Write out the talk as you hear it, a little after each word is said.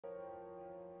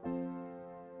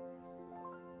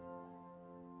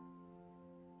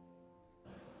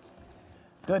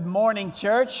Good morning,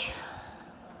 church.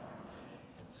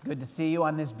 It's good to see you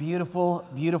on this beautiful,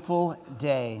 beautiful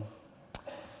day.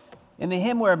 In the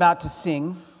hymn we're about to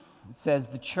sing, it says,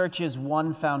 "The church's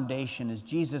one foundation is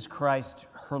Jesus Christ,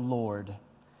 her Lord.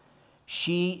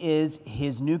 She is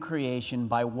his new creation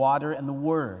by water and the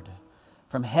word.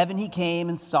 From heaven he came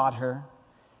and sought her.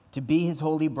 To be his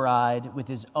holy bride, with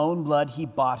his own blood he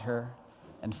bought her,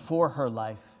 and for her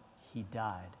life he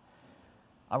died."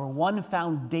 Our one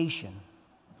foundation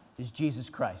is Jesus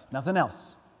Christ, nothing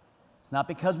else. It's not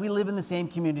because we live in the same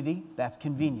community, that's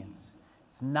convenience.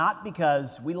 It's not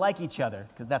because we like each other,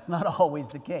 because that's not always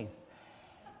the case.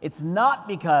 It's not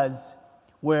because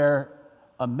we're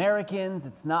Americans,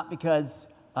 it's not because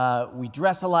we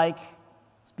dress alike,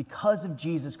 it's because of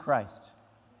Jesus Christ.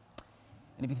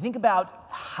 And if you think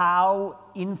about how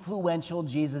influential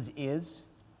Jesus is,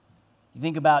 you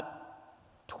think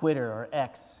about Twitter or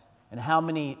X, and how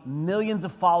many millions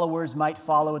of followers might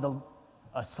follow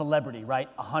a celebrity, right?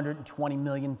 120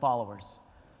 million followers.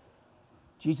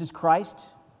 Jesus Christ,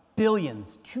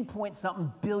 billions,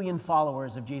 2-point-something billion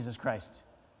followers of Jesus Christ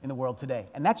in the world today.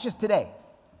 And that's just today,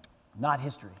 not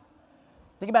history.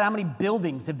 Think about how many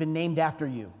buildings have been named after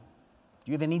you.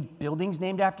 Do you have any buildings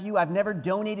named after you? I've never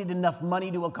donated enough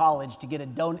money to a college to get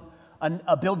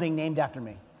a building named after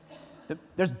me.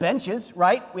 There's benches,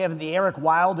 right? We have the Eric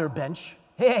Wilder bench.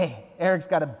 Hey, Eric's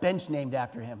got a bench named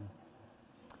after him.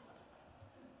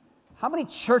 How many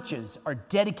churches are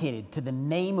dedicated to the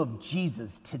name of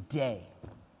Jesus today?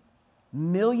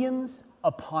 Millions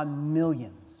upon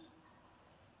millions.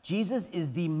 Jesus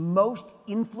is the most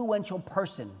influential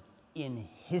person in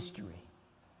history,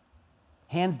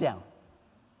 hands down.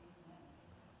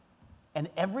 And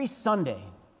every Sunday,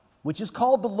 which is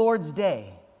called the Lord's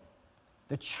Day,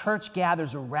 the church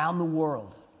gathers around the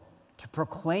world to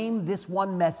proclaim this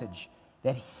one message,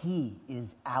 that he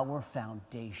is our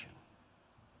foundation.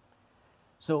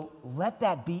 So let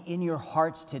that be in your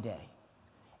hearts today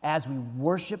as we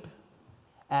worship,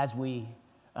 as we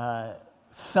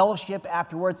fellowship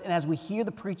afterwards, and as we hear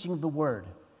the preaching of the word.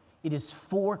 It is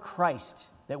for Christ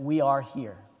that we are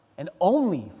here, and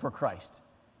only for Christ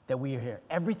that we are here.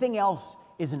 Everything else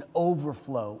is an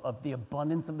overflow of the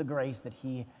abundance of the grace that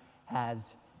he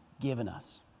has given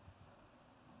us.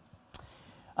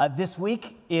 This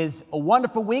week is a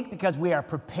wonderful week because we are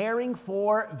preparing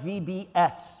for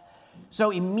VBS. So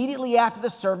immediately after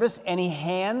the service, any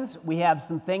hands? We have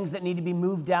some things that need to be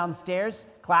moved downstairs,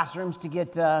 classrooms to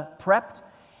get prepped.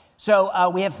 So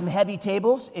we have some heavy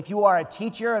tables. If you are a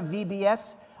teacher of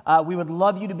VBS, we would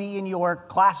love you to be in your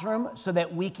classroom so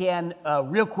that we can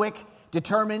real quick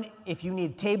determine if you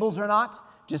need tables or not.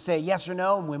 Just say yes or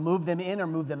no, and we move them in or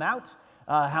move them out.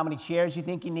 How many chairs you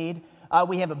think you need.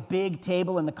 We have a big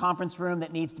table in the conference room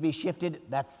that needs to be shifted.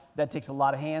 That takes a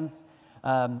lot of hands.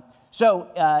 So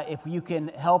if you can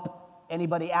help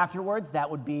anybody afterwards, that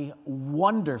would be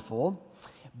wonderful.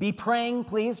 Be praying,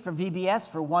 please, for VBS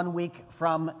for 1 week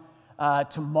from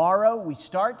tomorrow. We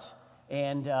start,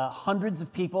 and hundreds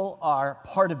of people are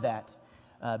part of that.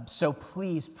 So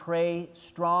please pray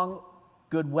strong,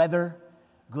 good weather,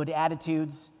 good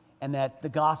attitudes, and that the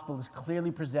gospel is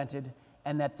clearly presented,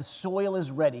 and that the soil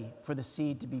is ready for the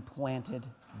seed to be planted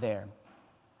there.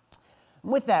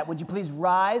 And with that, would you please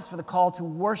rise for the call to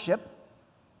worship?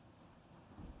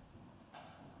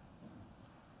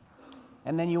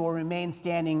 And then you will remain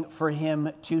standing for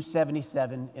hymn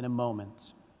 277 in a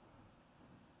moment.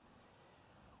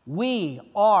 We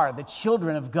are the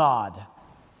children of God,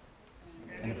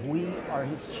 and if we are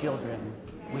his children,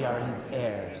 we are his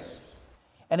heirs.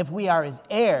 And if we are his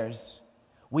heirs,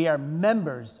 we are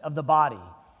members of the body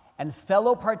and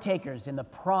fellow partakers in the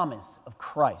promise of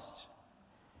Christ.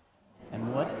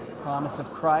 And what is the promise of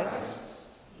Christ?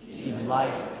 Even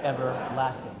life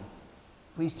everlasting.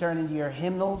 Please turn into your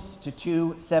hymnals to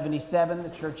 277, the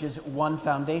church's one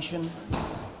foundation.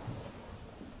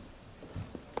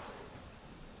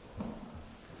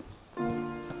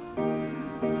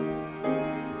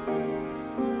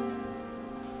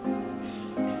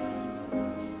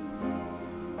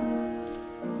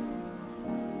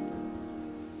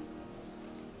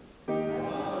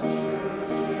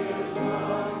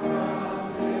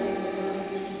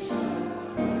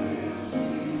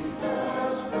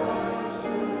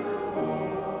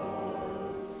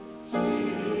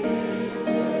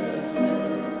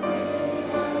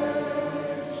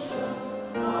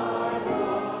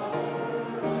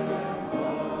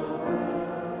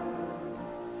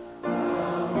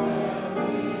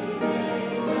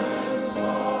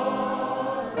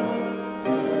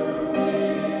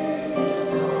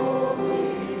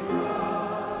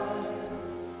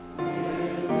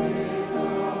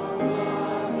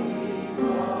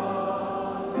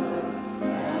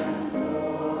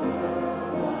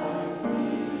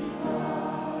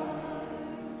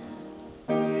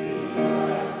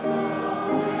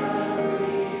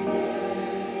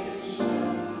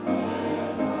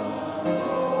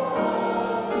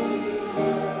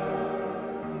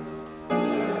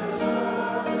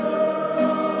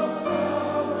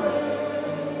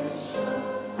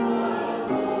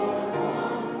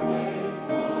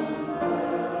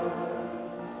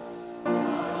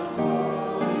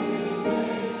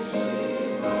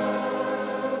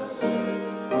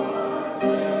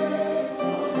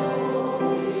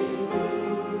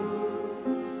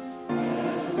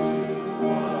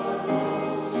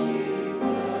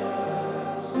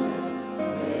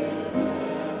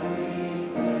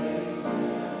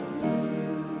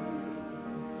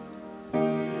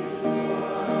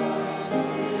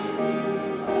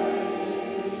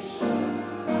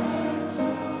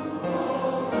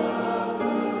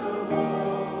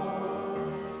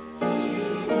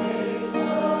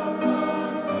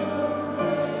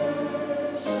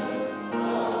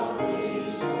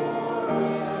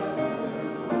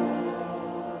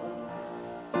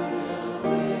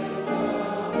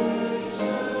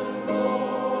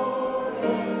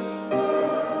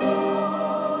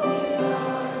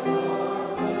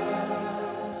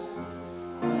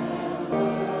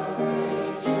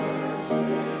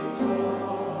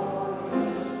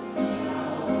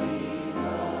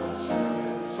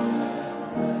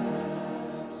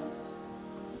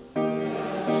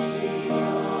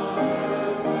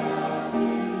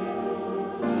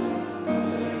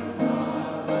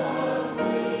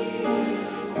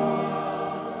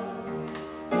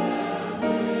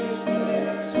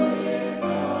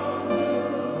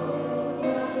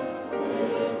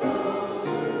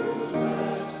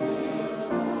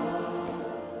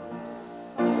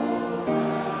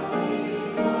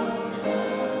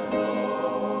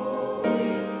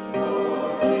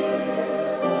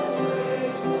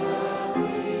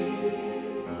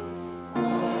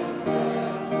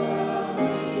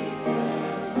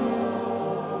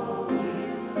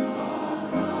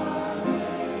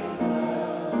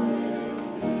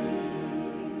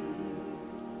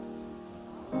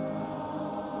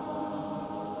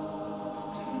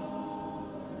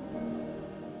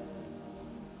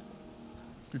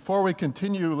 Before we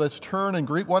continue, let's turn and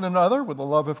greet one another with the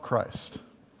love of Christ.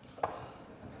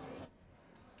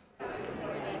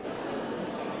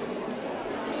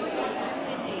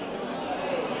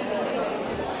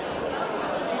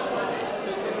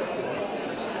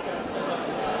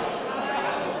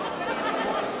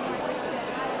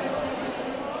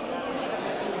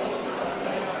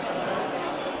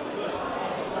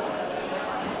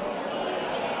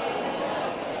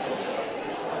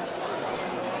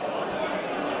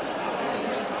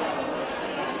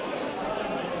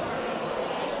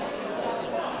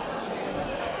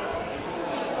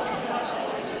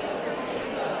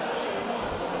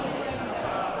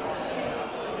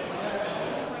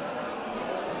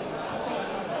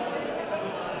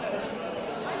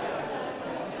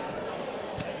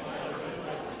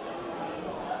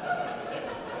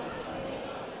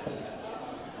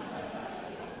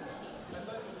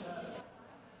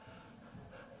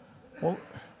 Well,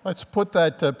 let's put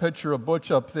that picture of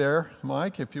Butch up there,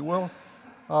 Mike, if you will.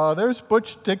 There's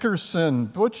Butch Dickerson.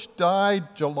 Butch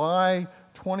died July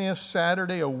 20th,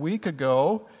 Saturday, a week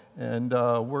ago, and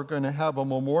we're going to have a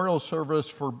memorial service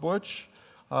for Butch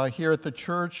here at the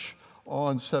church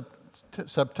on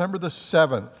September the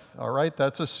 7th. All right,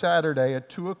 that's a Saturday at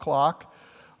 2 o'clock.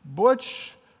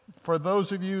 Butch, for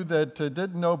those of you that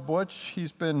didn't know Butch,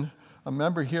 he's been a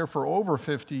member here for over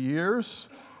 50 years.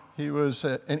 He was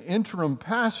an interim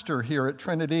pastor here at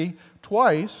Trinity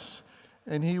twice,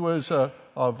 and he was a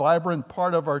vibrant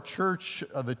part of our church,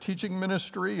 the teaching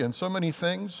ministry, and so many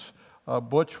things.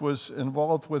 Butch was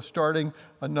involved with starting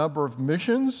a number of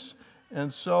missions,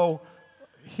 and so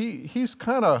he's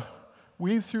kind of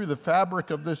weaved through the fabric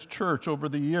of this church over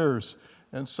the years.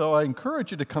 And so I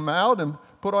encourage you to come out and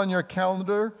put on your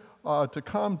calendar to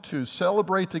come to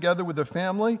celebrate together with the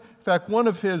family. In fact, one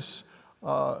of his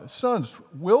sons,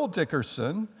 Will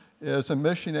Dickerson, is a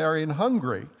missionary in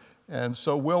Hungary. And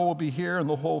so Will will be here and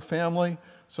the whole family.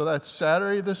 So that's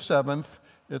Saturday the 7th.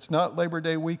 It's not Labor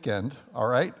Day weekend, all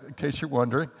right, in case you're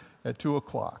wondering, at 2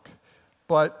 o'clock.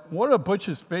 But one of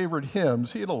Butch's favorite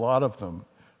hymns, he had a lot of them,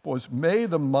 was May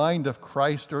the Mind of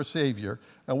Christ our Savior.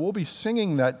 And we'll be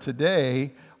singing that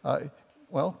today, to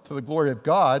the glory of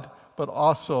God, but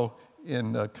also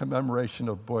in commemoration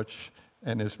of Butch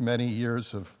and his many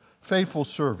years of faithful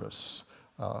service.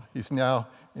 He's now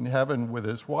in heaven with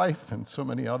his wife and so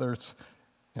many others,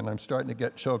 and I'm starting to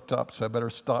get choked up, so I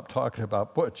better stop talking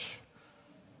about Butch.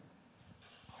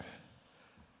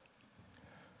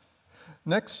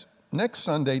 Next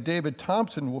Sunday, David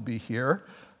Thompson will be here,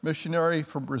 missionary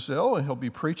from Brazil, and he'll be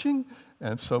preaching,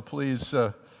 and so please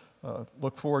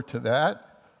look forward to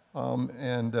that.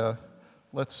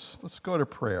 Let's go to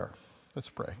prayer. Let's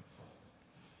pray.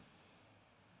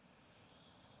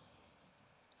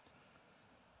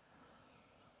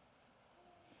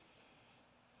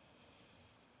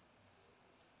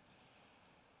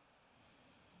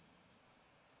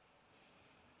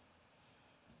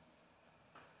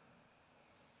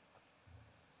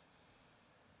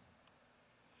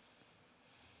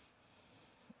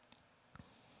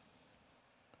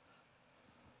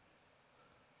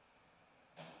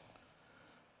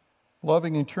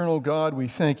 Loving eternal God, we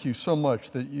thank you so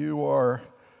much that you are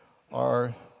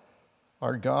our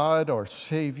God, our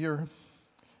Savior.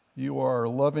 You are our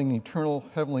loving, eternal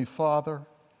Heavenly Father.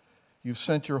 You've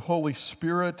sent your Holy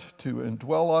Spirit to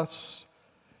indwell us,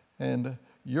 and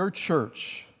your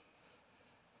church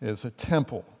is a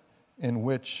temple in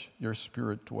which your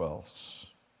Spirit dwells.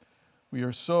 We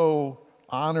are so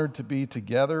honored to be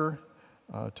together,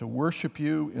 to worship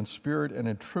you in spirit and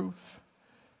in truth.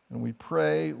 And we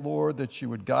pray, Lord, that you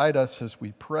would guide us as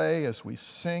we pray, as we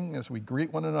sing, as we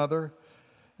greet one another,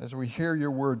 as we hear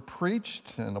your word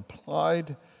preached and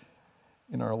applied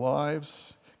in our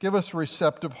lives. Give us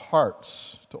receptive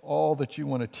hearts to all that you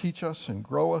want to teach us and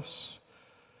grow us.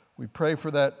 We pray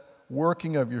for that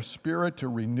working of your Spirit to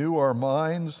renew our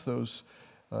minds, those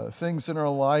things in our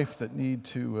life that need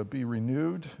to be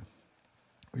renewed.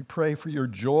 We pray for your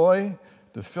joy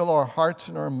to fill our hearts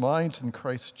and our minds in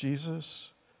Christ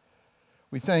Jesus.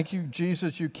 We thank you,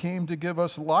 Jesus, you came to give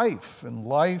us life and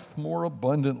life more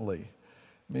abundantly.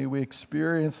 May we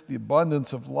experience the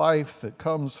abundance of life that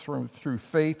comes through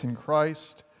faith in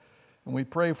Christ. And we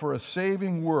pray for a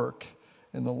saving work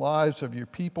in the lives of your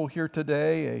people here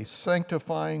today, a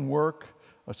sanctifying work,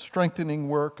 a strengthening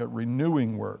work, a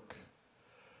renewing work.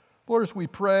 Lord, as we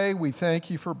pray, we thank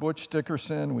you for Butch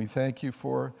Dickerson. We thank you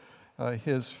for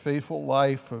his faithful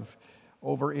life of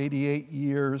over 88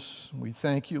 years. We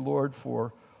thank you, Lord,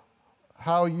 for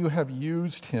how you have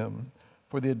used him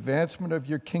for the advancement of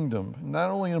your kingdom, not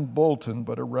only in Bolton,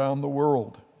 but around the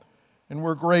world. And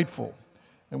we're grateful.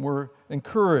 and we're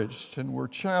encouraged and we're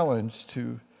challenged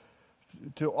to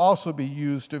also be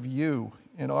used of you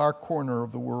in our corner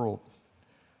of the world.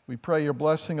 We pray your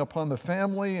blessing upon the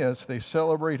family as they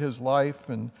celebrate his life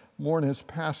and mourn his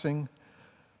passing.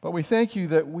 But we thank you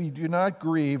that we do not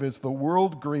grieve as the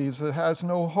world grieves that has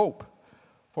no hope.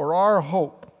 For our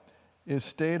hope is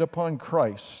stayed upon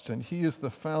Christ, and he is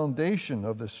the foundation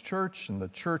of this church and the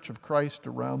church of Christ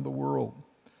around the world.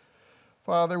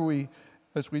 Father,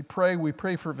 as we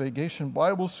pray for Vacation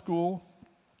Bible School,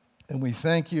 and we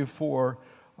thank you for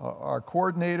our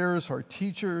coordinators, our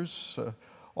teachers,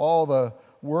 all the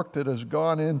work that has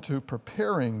gone into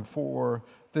preparing for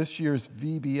this year's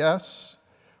VBS.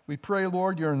 We pray,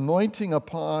 Lord, your anointing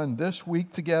upon this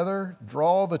week together.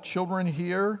 Draw the children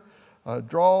here.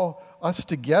 Draw us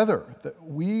together, that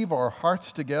weave our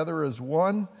hearts together as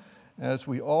one, as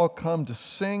we all come to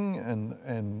sing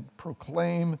and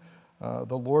proclaim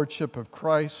the Lordship of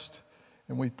Christ.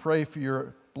 And we pray for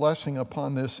your blessing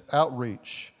upon this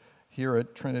outreach here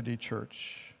at Trinity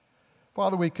Church.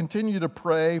 Father, we continue to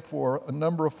pray for a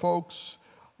number of folks,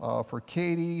 for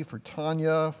Katie, for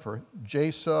Tanya, for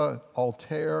Jasa,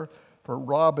 Altair, for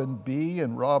Robin B.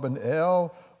 and Robin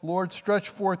L. Lord, stretch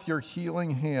forth your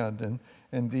healing hand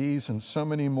and these and so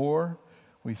many more.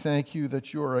 We thank you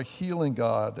that you are a healing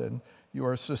God and you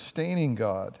are a sustaining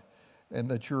God and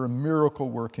that you're a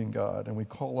miracle-working God, and we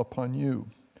call upon you.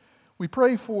 We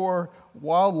pray for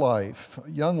wildlife,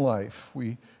 young life.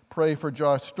 We pray for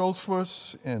Josh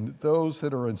Stoltzfus and those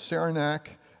that are in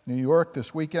Saranac, New York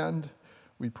this weekend.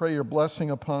 We pray your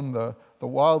blessing upon the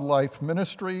wildlife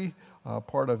ministry,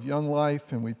 part of Young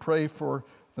Life, and we pray for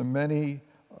the many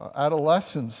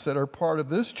adolescents that are part of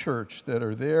this church that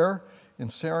are there in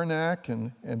Saranac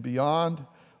and beyond.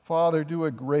 Father, do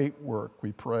a great work,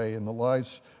 we pray, in the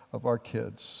lives of our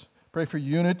kids. Pray for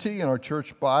unity in our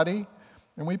church body,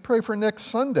 and we pray for next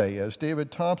Sunday as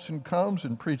David Thompson comes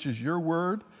and preaches your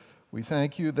word. We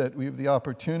thank you that we have the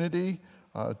opportunity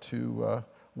to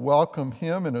welcome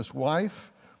him and his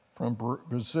wife from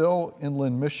Brazil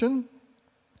Inland Mission,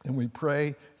 and we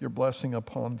pray your blessing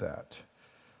upon that.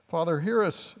 Father, hear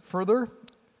us further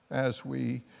as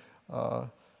we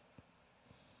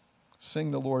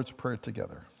sing the Lord's Prayer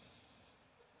together.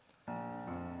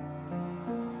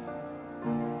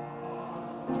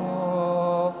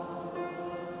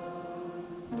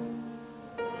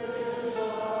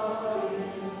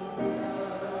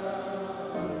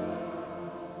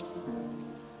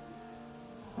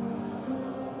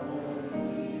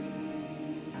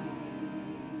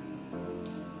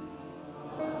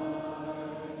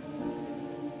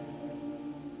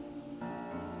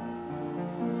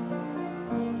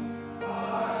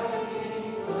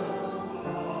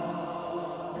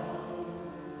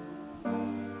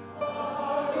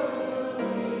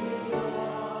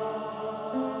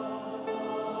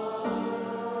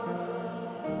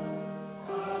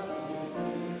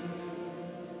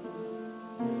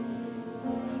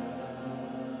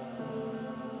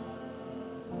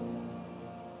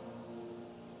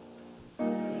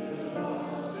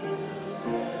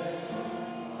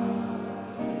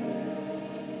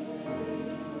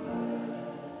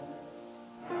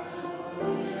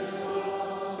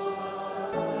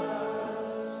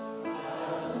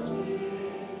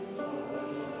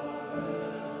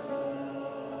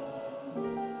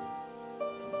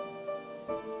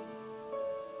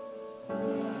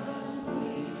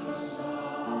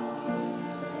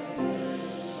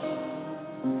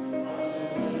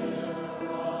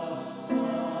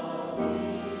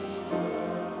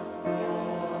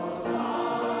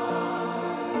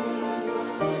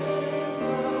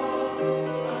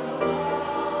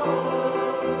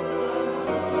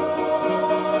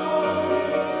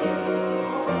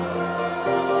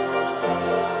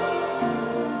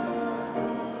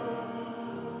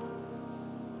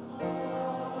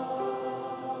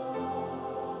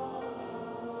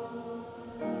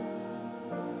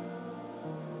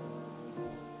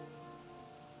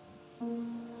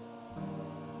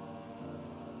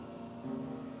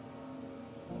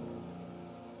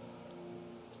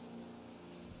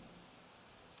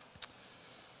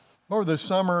 Over the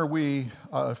summer, we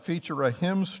feature a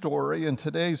hymn story, and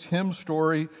today's hymn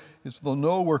story is "They'll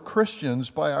Know We're Christians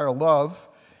by Our Love,"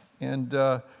 and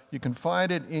you can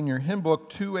find it in your hymn book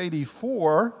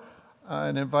 284,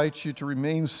 and invite you to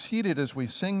remain seated as we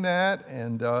sing that,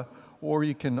 and or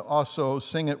you can also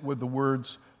sing it with the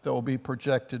words that will be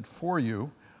projected for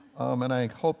you, and I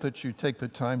hope that you take the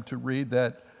time to read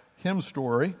that hymn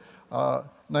story.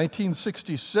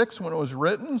 1966 when it was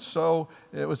written, so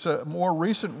it was a more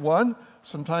recent one.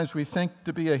 Sometimes we think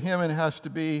to be a hymn it has to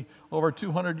be over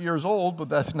 200 years old, but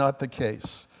that's not the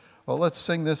case. Well, let's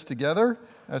sing this together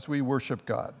as we worship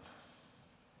God.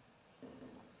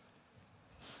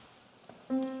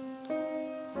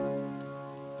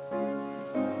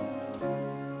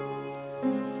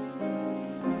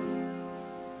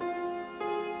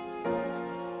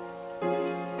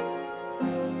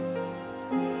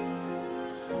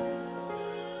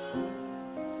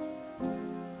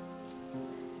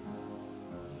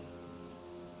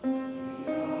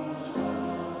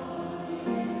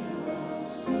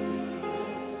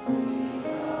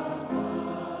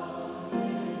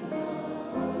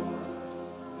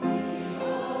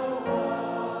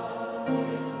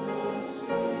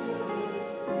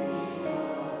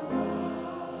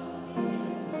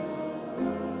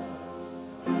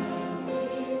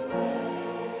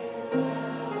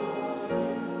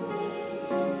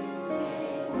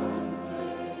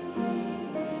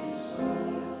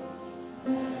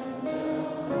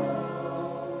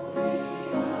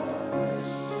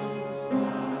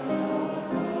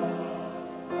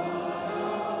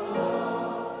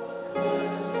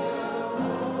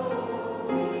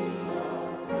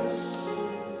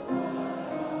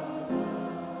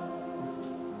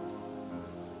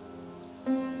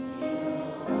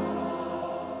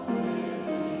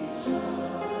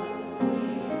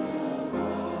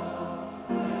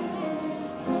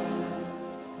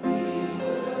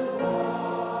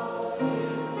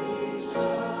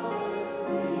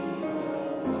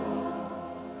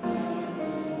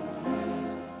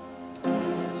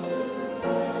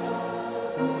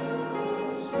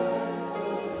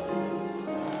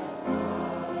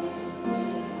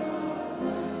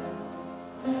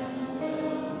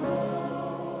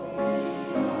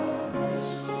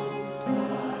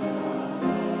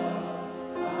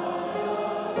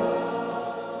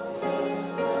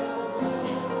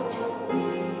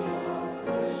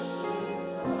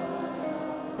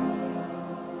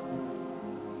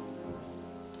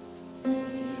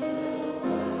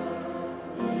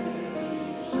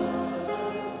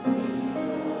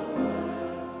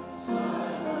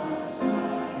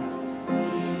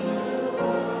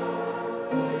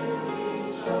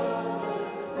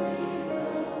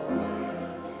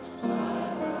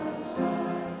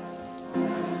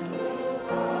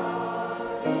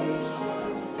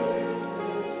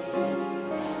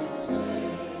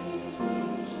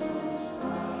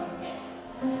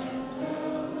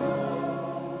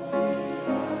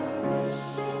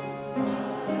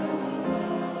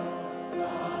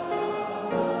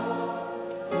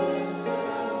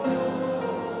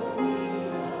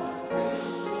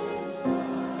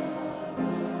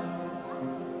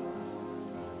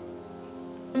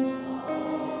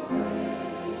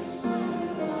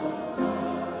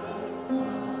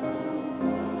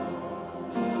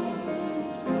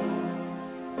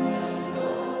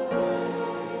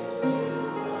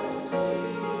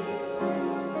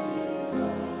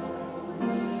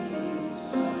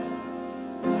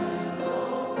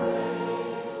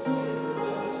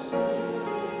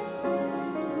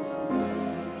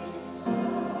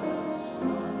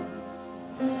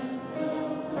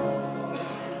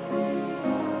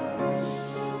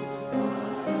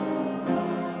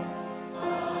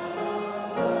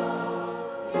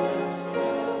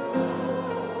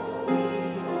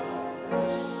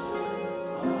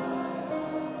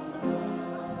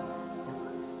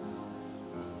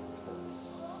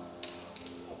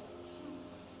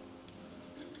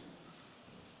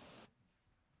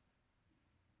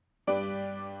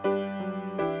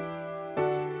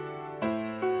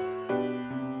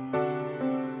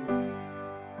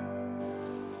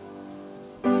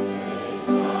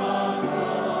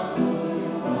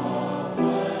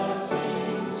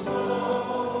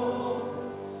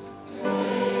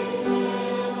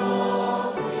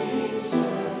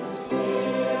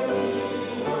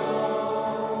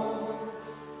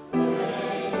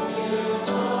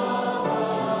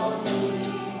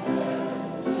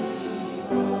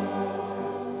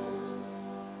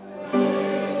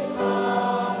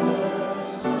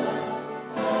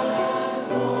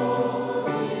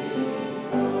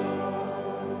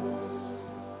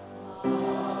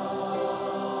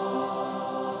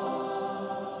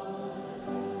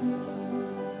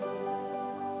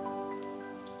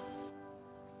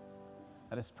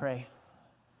 Let us pray.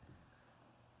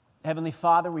 Heavenly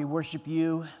Father, we worship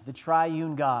you, the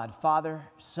triune God, Father,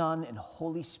 Son, and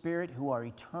Holy Spirit, who are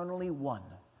eternally one,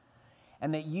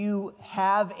 and that you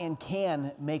have and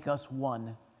can make us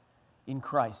one in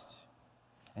Christ.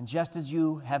 And just as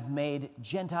you have made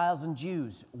Gentiles and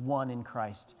Jews one in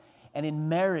Christ, and in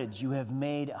marriage you have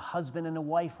made a husband and a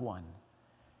wife one,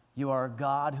 you are a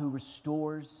God who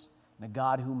restores and a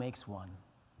God who makes one.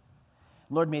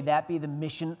 Lord, may that be the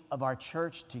mission of our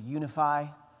church, to unify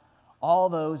all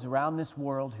those around this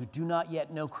world who do not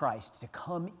yet know Christ, to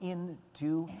come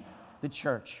into the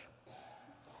church.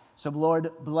 So, Lord,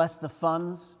 bless the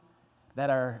funds that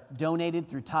are donated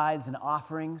through tithes and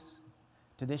offerings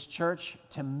to this church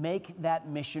to make that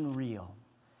mission real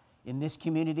in this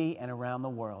community and around the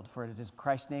world. For it is in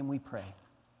Christ's name we pray.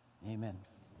 Amen.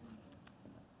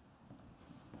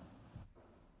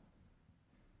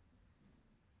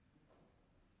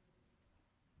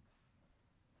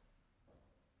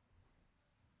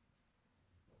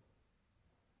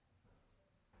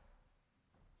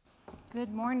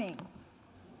 Good morning.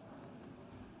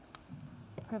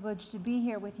 Privileged to be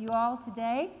here with you all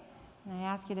today. And I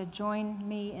ask you to join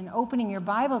me in opening your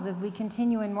Bibles as we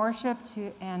continue in worship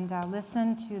and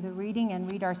listen to the reading and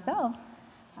read ourselves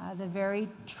the very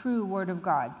true Word of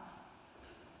God.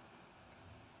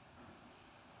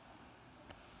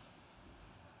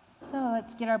 So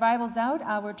let's get our Bibles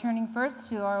out. We're turning first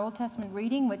to our Old Testament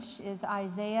reading, which is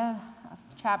Isaiah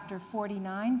chapter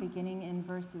 49, beginning in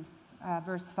verse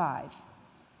 5.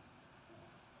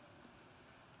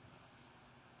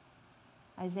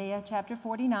 Isaiah chapter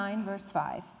 49, verse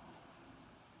 5.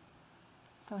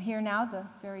 So hear now the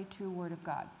very true word of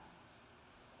God.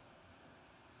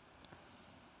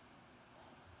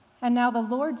 And now the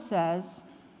Lord says,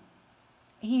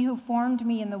 He who formed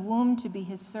me in the womb to be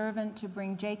his servant, to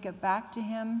bring Jacob back to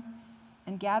him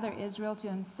and gather Israel to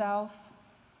himself,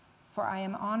 for I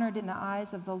am honored in the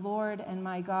eyes of the Lord, and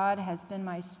my God has been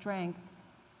my strength.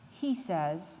 He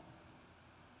says,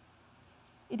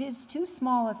 It is too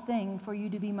small a thing for you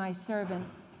to be my servant,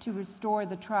 to restore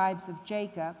the tribes of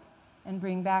Jacob and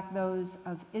bring back those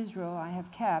of Israel I have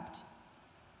kept.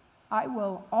 I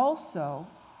will also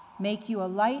make you a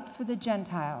light for the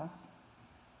Gentiles,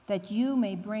 that you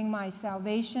may bring my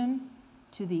salvation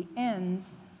to the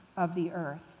ends of the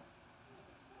earth.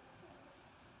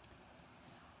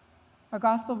 Our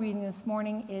gospel reading this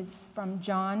morning is from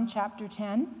John chapter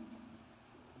 10.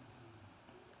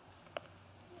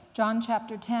 John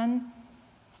chapter 10,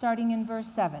 starting in verse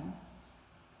 7.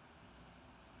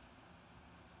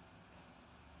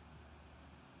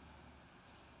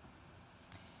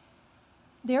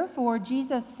 Therefore,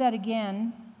 Jesus said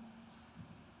again,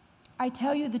 I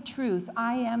tell you the truth,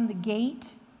 I am the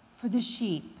gate for the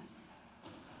sheep.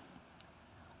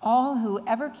 All who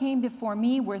ever came before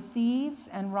me were thieves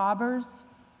and robbers,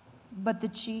 but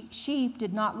the sheep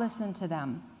did not listen to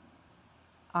them.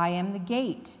 I am the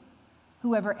gate.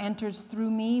 Whoever enters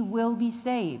through me will be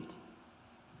saved.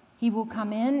 He will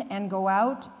come in and go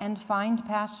out and find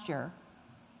pasture.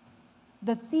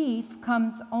 The thief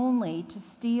comes only to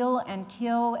steal and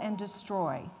kill and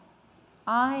destroy.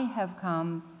 I have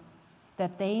come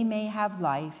that they may have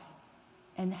life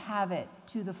and have it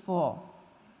to the full.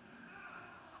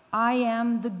 I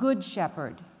am the good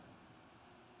shepherd.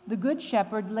 The good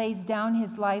shepherd lays down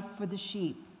his life for the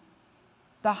sheep.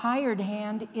 The hired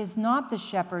hand is not the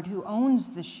shepherd who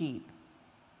owns the sheep.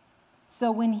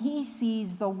 So when he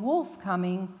sees the wolf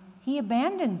coming, he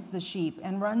abandons the sheep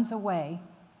and runs away.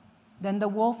 Then the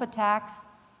wolf attacks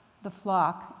the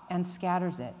flock and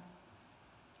scatters it.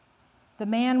 The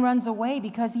man runs away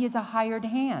because he is a hired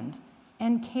hand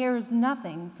and cares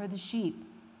nothing for the sheep.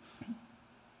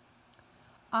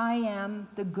 I am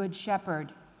the good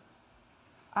shepherd.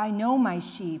 I know my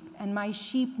sheep, and my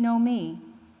sheep know me,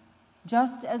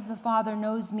 just as the Father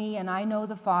knows me, and I know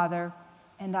the Father,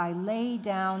 and I lay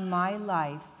down my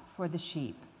life for the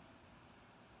sheep.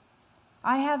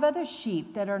 I have other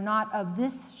sheep that are not of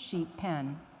this sheep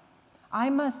pen. I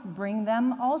must bring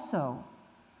them also.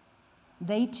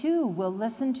 They too will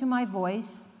listen to my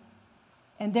voice,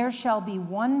 and there shall be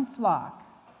one flock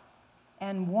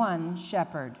and one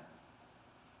shepherd.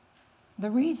 The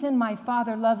reason my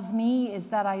Father loves me is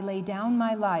that I lay down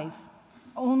my life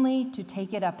only to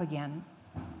take it up again.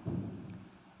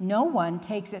 No one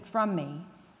takes it from me,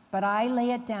 but I lay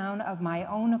it down of my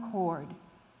own accord.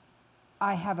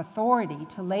 I have authority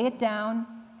to lay it down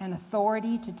and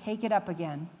authority to take it up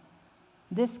again.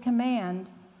 This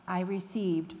command I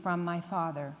received from my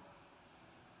Father.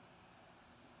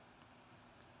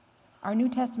 Our New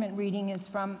Testament reading is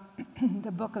from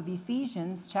the book of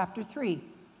Ephesians, chapter 3,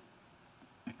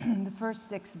 the first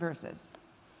 6 verses.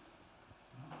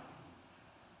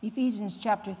 Ephesians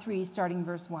chapter 3, starting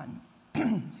verse 1.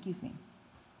 Excuse me.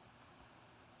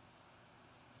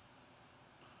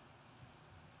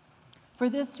 For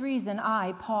this reason,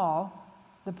 I, Paul,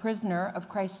 the prisoner of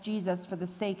Christ Jesus, for the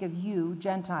sake of you,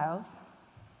 Gentiles,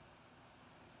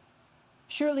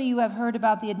 surely you have heard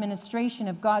about the administration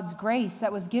of God's grace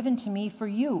that was given to me for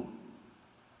you.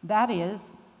 That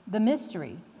is, the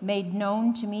mystery made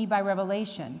known to me by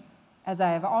revelation, as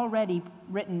I have already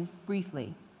written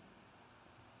briefly.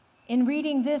 In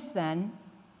reading this, then,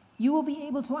 you will be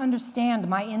able to understand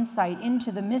my insight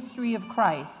into the mystery of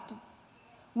Christ,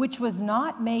 which was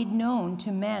not made known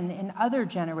to men in other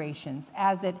generations,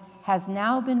 as it has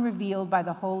now been revealed by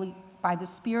the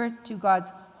Spirit to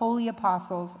God's holy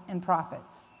apostles and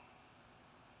prophets.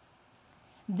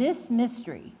 This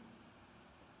mystery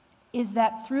is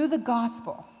that through the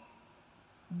gospel,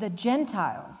 the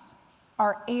Gentiles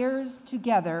are heirs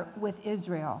together with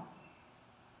Israel,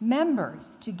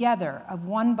 members together of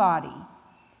one body,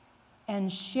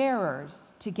 and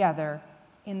sharers together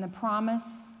in the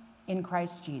promise in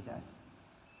Christ Jesus.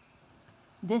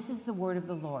 This is the word of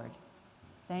the Lord.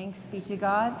 Thanks be to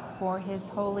God for his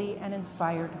holy and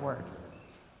inspired word.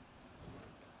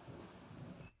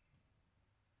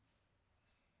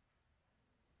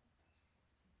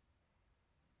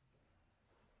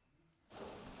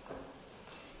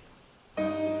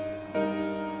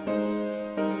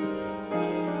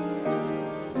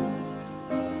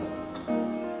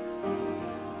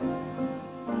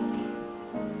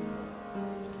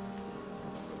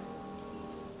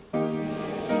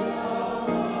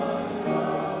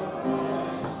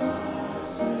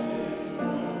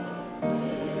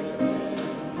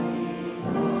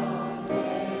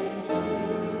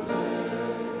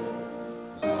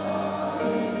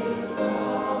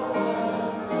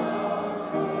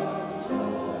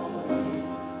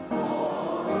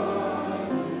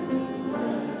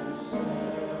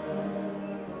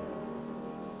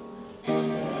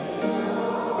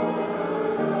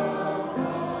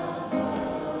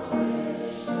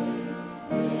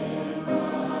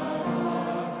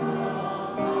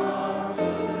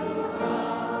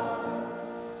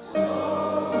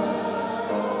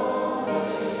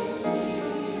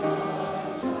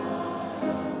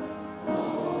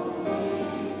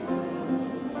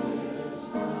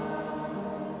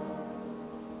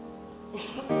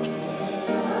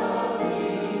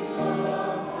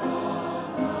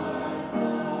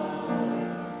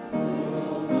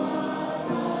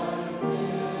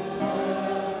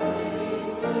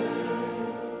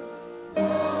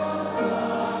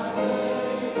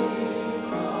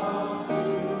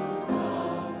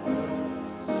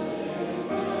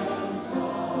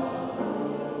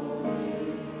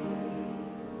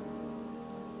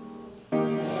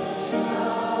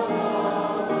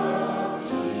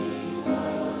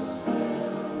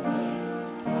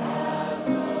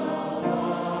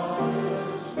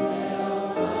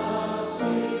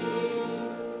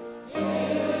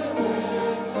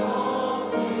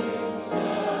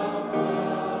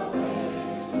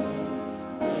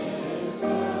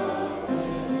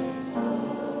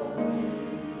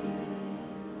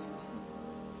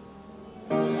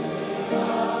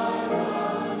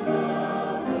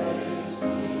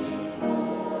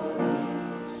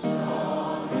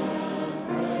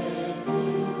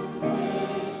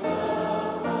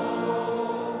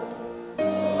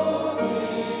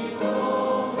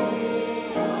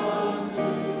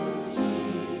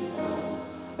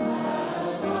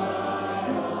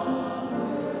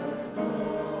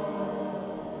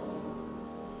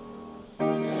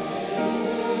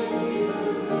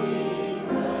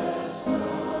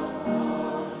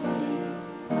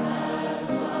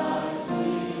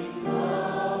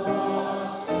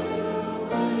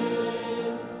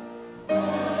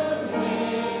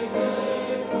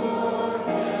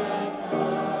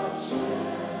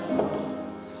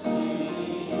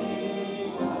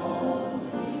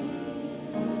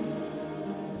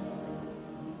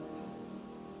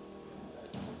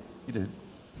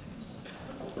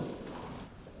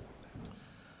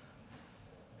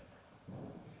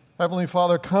 Heavenly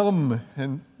Father, come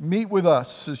and meet with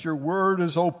us as your word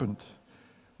is opened.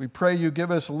 We pray you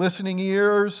give us listening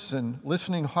ears and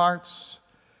listening hearts,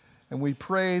 and we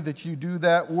pray that you do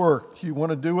that work you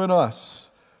want to do in us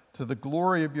to the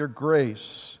glory of your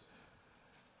grace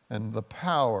and the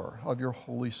power of your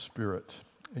Holy Spirit.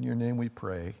 In your name we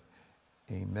pray,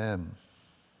 amen.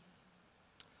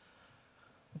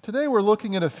 Today we're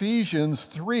looking at Ephesians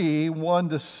 3,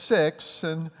 1-6,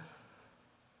 and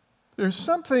there's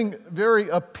something very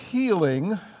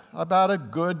appealing about a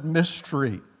good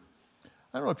mystery.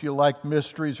 I don't know if you like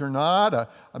mysteries or not,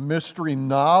 a mystery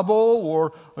novel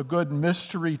or a good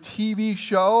mystery TV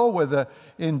show where the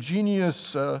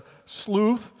ingenious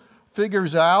sleuth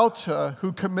figures out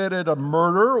who committed a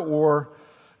murder, or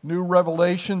new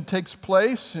revelation takes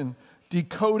place in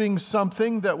decoding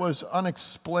something that was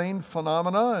unexplained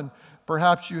phenomena, and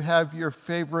perhaps you have your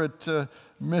favorite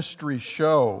mystery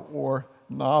show or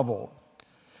novel.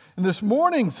 In this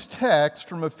morning's text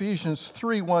from Ephesians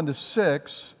 3,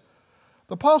 1-6,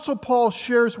 the Apostle Paul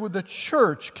shares with the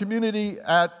church community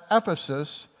at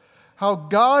Ephesus how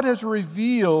God has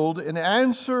revealed an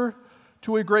answer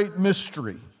to a great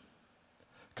mystery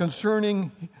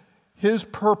concerning his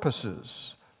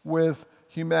purposes with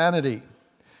humanity.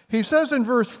 He says in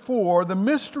verse 4, the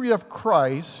mystery of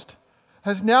Christ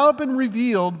has now been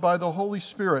revealed by the Holy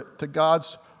Spirit to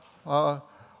God's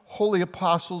holy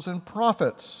apostles and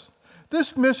prophets.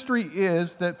 This mystery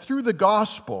is that through the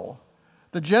gospel,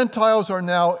 the Gentiles are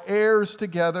now heirs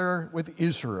together with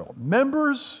Israel,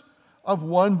 members of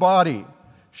one body,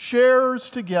 sharers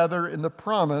together in the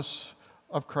promise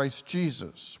of Christ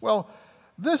Jesus. Well,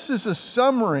 this is a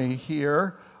summary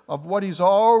here of what he's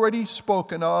already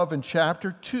spoken of in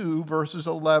chapter 2, verses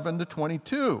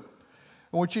 11-22,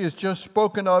 which he has just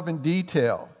spoken of in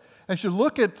detail. As you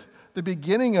look at the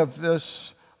beginning of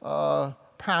this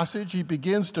passage, he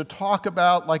begins to talk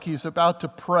about like he's about to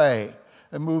pray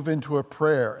and move into a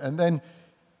prayer. And then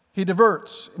he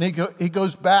diverts, and he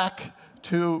goes back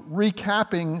to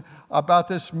recapping about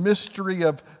this mystery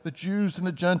of the Jews and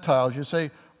the Gentiles. You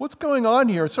say, what's going on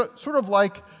here? It's sort of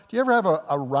like, do you ever have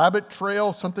a rabbit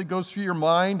trail? Something goes through your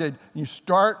mind, and you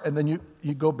start, and then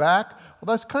you go back.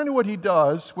 Well, that's kind of what he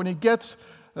does. When he gets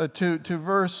to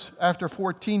verse after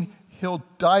 14, he'll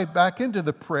dive back into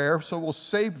the prayer, so we'll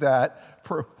save that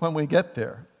for when we get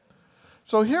there.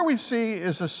 So here we see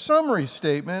is a summary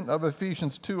statement of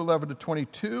Ephesians 2,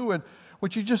 11-22, and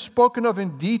which he just spoken of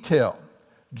in detail.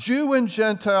 Jew and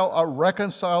Gentile are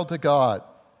reconciled to God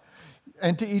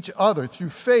and to each other through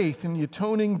faith in the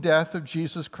atoning death of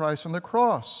Jesus Christ on the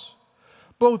cross.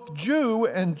 Both Jew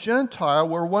and Gentile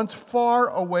were once far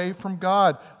away from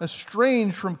God,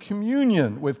 estranged from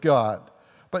communion with God,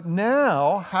 but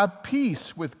now have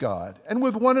peace with God and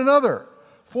with one another,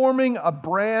 forming a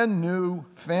brand new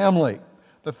family,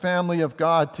 the family of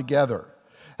God together.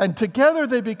 And together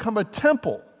they become a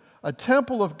temple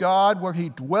of God where he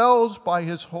dwells by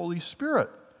his Holy Spirit.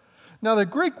 Now the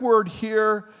Greek word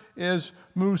here is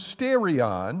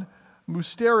mysterion,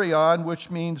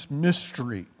 which means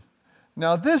mystery.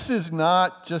 Now this is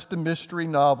not just a mystery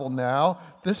novel now.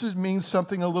 This means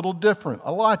something a little different,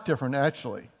 a lot different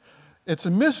actually. It's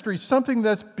a mystery, something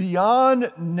that's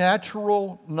beyond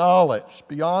natural knowledge,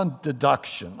 beyond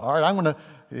deduction. All right,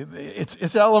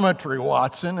 it's elementary,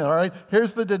 Watson. All right,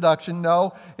 here's the deduction.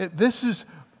 No, this is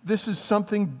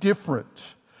something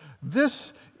different.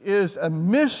 This is a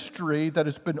mystery that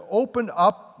has been opened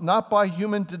up not by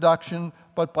human deduction,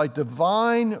 but by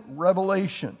divine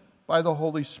revelation by the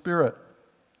Holy Spirit.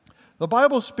 The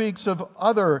Bible speaks of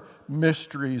other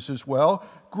mysteries as well,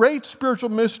 great spiritual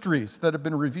mysteries that have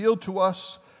been revealed to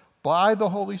us by the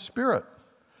Holy Spirit.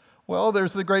 Well,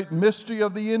 there's the great mystery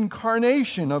of the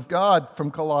incarnation of God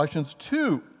from Colossians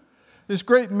 2. This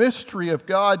great mystery of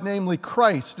God, namely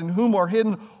Christ, in whom are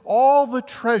hidden all the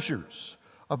treasures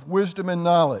of wisdom and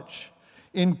knowledge.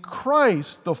 In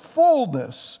Christ, the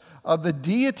fullness of the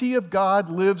deity of God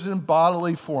lives in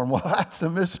bodily form. Well, that's a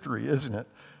mystery, isn't it?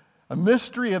 A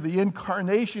mystery of the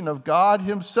incarnation of God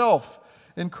himself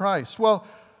in Christ. Well,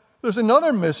 there's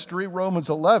another mystery, Romans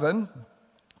 11,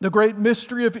 the great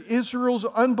mystery of Israel's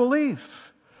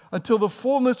unbelief, until the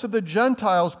fullness of the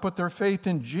Gentiles put their faith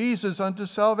in Jesus unto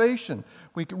salvation.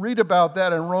 We can read about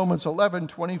that in Romans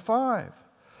 11:25.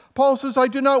 Paul says, I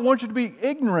do not want you to be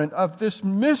ignorant of this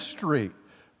mystery,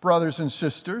 brothers and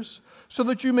sisters, so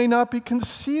that you may not be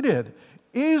conceited.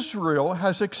 Israel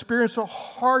has experienced a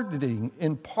hardening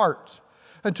in part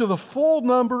until the full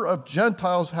number of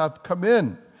Gentiles have come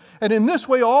in. And in this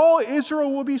way, all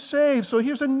Israel will be saved. So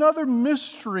here's another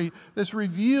mystery that's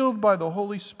revealed by the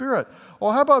Holy Spirit.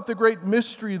 Well, how about the great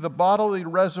mystery, the bodily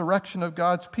resurrection of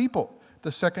God's people,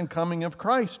 the second coming of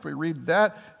Christ? We read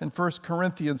that in 1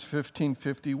 Corinthians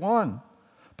 15:51.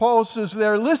 Paul says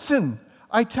there, listen,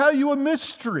 I tell you a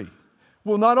mystery.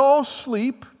 Will not all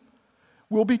sleep?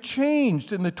 Will be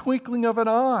changed in the twinkling of an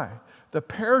eye. The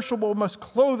perishable must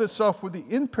clothe itself with the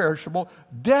imperishable.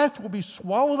 Death will be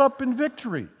swallowed up in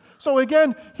victory. So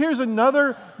again, here's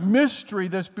another mystery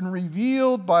that's been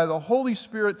revealed by the Holy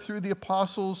Spirit through the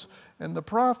apostles and the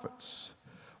prophets.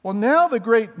 Well, now the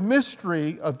great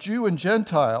mystery of Jew and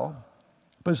Gentile,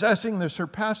 possessing the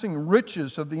surpassing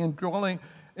riches of the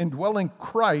indwelling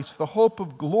Christ, the hope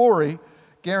of glory,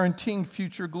 guaranteeing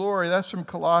future glory. That's from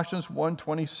Colossians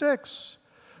 1:26.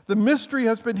 The mystery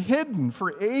has been hidden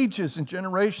for ages and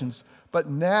generations, but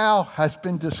now has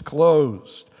been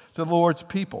disclosed to the Lord's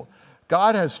people.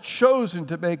 God has chosen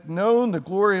to make known the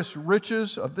glorious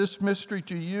riches of this mystery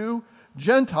to you,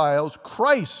 Gentiles,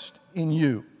 Christ in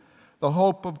you, the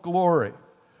hope of glory.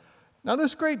 Now,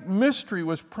 this great mystery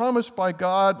was promised by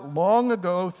God long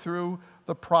ago through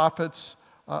the prophets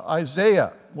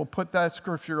Isaiah. We'll put that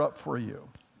scripture up for you.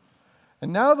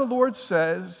 And now the Lord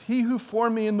says, "He who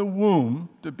formed me in the womb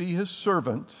to be his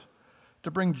servant,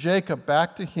 to bring Jacob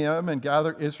back to him and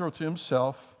gather Israel to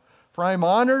himself. For I am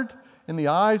honored in the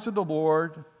eyes of the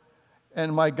Lord,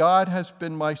 and my God has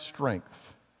been my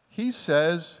strength." He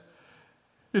says,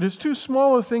 "It is too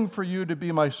small a thing for you to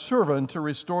be my servant to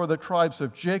restore the tribes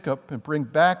of Jacob and bring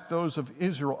back those of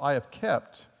Israel I have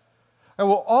kept. I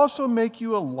will also make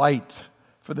you a light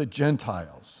for the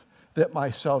Gentiles, that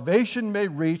my salvation may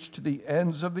reach to the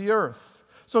ends of the earth."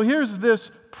 So here's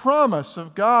this promise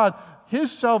of God.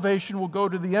 His salvation will go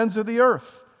to the ends of the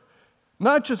earth,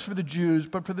 not just for the Jews,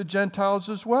 but for the Gentiles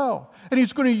as well. And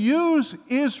he's going to use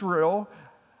Israel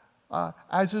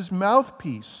as his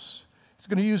mouthpiece. He's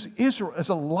going to use Israel as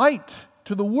a light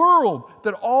to the world,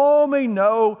 that all may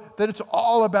know that it's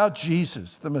all about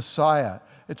Jesus, the Messiah.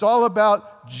 It's all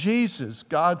about Jesus,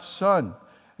 God's Son.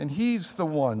 And he's the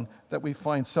one that we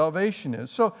find salvation in.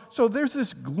 So there's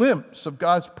this glimpse of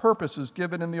God's purposes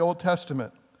given in the Old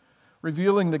Testament,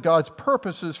 revealing that God's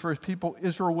purposes for his people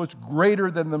Israel was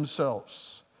greater than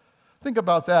themselves. Think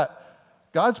about that.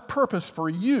 God's purpose for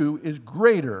you is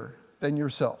greater than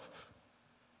yourself.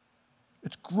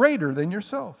 It's greater than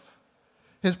yourself.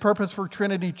 His purpose for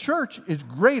Trinity Church is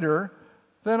greater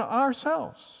than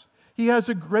ourselves. He has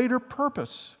a greater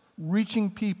purpose, reaching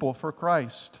people for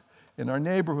Christ in our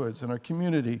neighborhoods, in our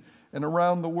community, and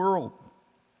around the world.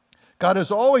 God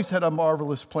has always had a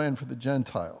marvelous plan for the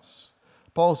Gentiles.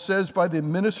 Paul says, "By the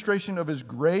administration of his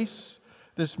grace,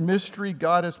 this mystery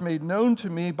God has made known to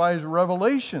me by his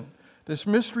revelation, this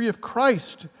mystery of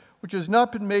Christ, which has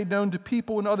not been made known to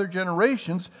people in other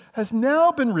generations, has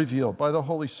now been revealed by the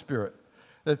Holy Spirit,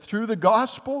 that through the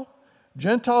gospel,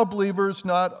 Gentile believers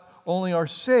not only are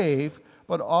saved,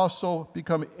 but also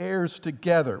become heirs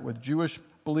together with Jewish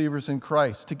believers in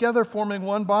Christ, together forming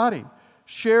one body,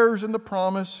 shares in the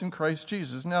promise in Christ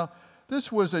Jesus." Now,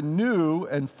 this was a new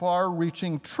and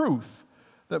far-reaching truth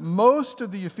that most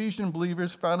of the Ephesian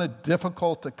believers found it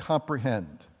difficult to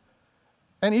comprehend,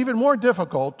 and even more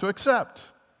difficult to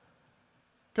accept.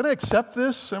 Can I accept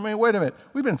this? I mean, wait a minute.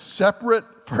 We've been separate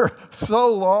for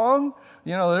so long.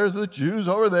 You know, there's the Jews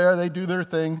over there. They do their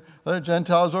thing. The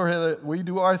Gentiles over here, we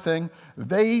do our thing.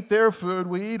 They eat their food.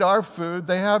 We eat our food.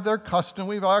 They have their custom.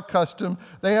 We have our custom.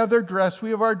 They have their dress. We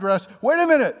have our dress. Wait a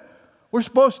minute. We're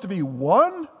supposed to be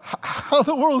one? How in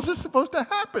the world is this supposed to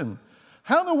happen?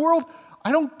 How in the world?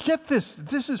 I don't get this.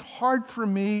 This is hard for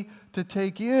me to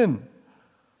take in.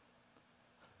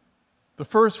 The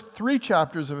first 3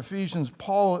 chapters of Ephesians,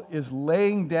 Paul is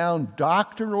laying down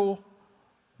doctrinal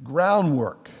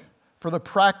groundwork for the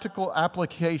practical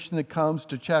application that comes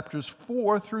to chapters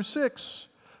 4 through 6.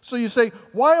 So you say,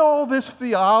 why all this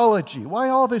theology? Why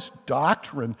all this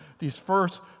doctrine, these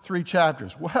first 3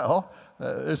 chapters? Well,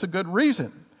 there's a good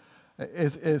reason.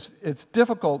 It's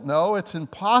difficult. No, it's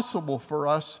impossible for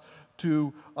us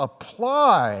to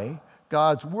apply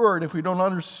God's word if we don't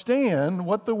understand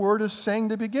what the word is saying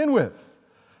to begin with.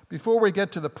 Before we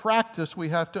get to the practice, we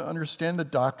have to understand the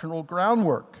doctrinal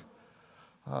groundwork.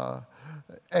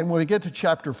 And when we get to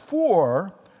chapter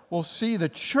 4, we'll see the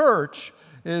church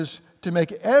is to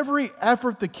make every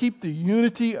effort to keep the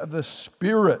unity of the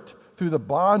Spirit through the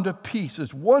bond of peace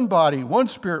as one body, one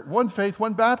Spirit, one faith,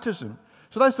 one baptism.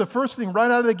 So that's the first thing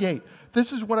right out of the gate.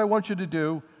 This is what I want you to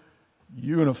do.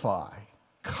 Unify.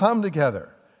 Come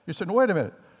together. You said, wait a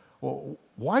minute. Well,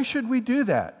 why should we do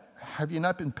that? Have you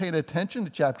not been paying attention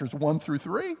to chapters 1 through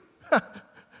 3?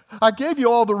 I gave you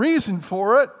all the reason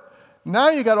for it. Now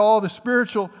you got all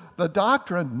the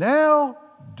doctrine. Now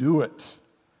do it.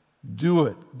 Do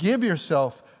it. Give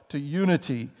yourself to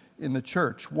unity in the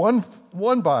church. One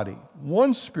body,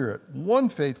 one Spirit, one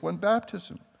faith, one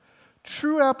baptism.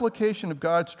 True application of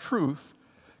God's truth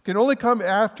can only come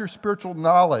after spiritual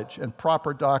knowledge and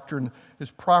proper doctrine is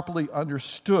properly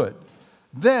understood.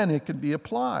 Then it can be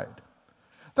applied.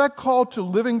 That call to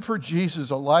living for Jesus,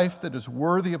 a life that is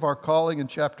worthy of our calling in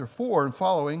chapter 4 and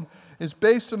following, is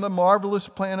based on the marvelous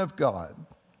plan of God.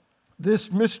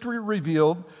 This mystery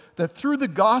revealed that through the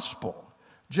gospel,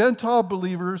 Gentile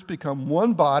believers become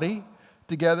one body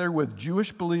together with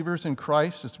Jewish believers in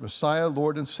Christ as Messiah,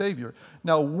 Lord, and Savior.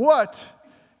 Now, what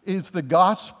is the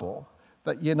gospel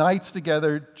that unites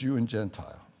together Jew and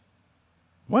Gentile?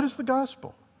 What is the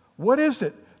gospel? What is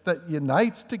it that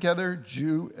unites together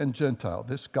Jew and Gentile,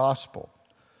 this gospel?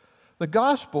 The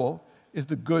gospel is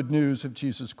the good news of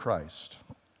Jesus Christ.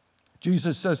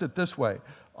 Jesus says it this way,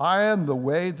 "I am the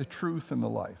way, the truth, and the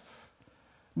life.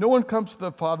 No one comes to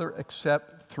the Father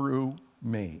except through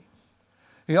me."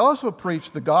 He also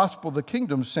preached the gospel of the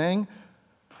kingdom, saying,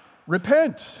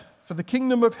 "Repent, for the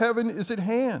kingdom of heaven is at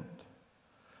hand."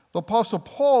 The Apostle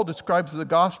Paul describes the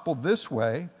gospel this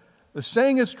way: "The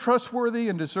saying is trustworthy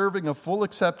and deserving of full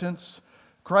acceptance.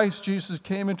 Christ Jesus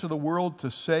came into the world to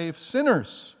save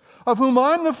sinners, of whom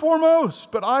I'm the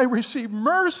foremost, but I receive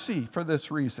mercy for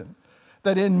this reason,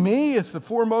 that in me as the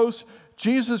foremost,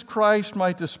 Jesus Christ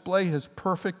might display his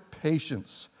perfect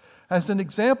patience as an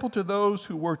example to those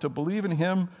who were to believe in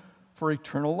him for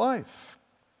eternal life."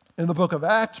 In the book of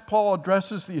Acts, Paul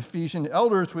addresses the Ephesian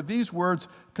elders with these words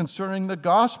concerning the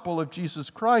gospel of Jesus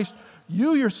Christ: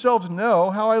 "You yourselves know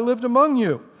how I lived among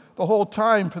you the whole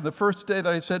time from the first day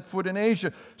that I set foot in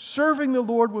Asia, serving the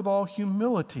Lord with all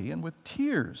humility and with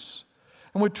tears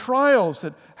and with trials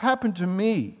that happened to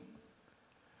me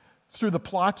through the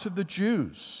plots of the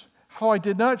Jews. How I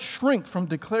did not shrink from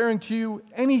declaring to you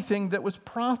anything that was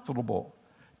profitable,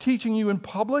 teaching you in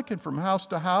public and from house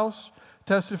to house,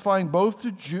 testifying both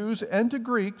to Jews and to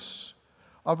Greeks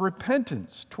of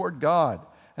repentance toward God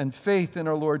and faith in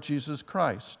our Lord Jesus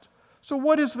Christ." So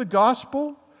what is the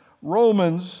gospel?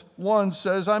 Romans 1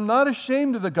 says, "I'm not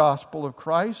ashamed of the gospel of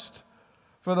Christ,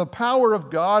 for the power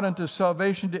of God unto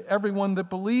salvation to everyone that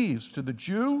believes, to the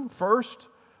Jew first,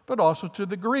 but also to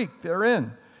the Greek.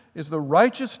 Therein is the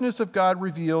righteousness of God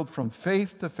revealed from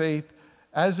faith to faith,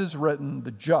 as is written,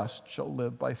 the just shall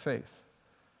live by faith."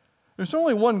 There's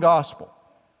only one gospel.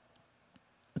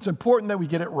 It's important that we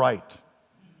get it right.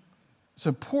 It's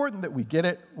important that we get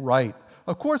it right.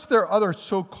 Of course, there are other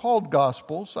so-called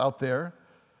gospels out there,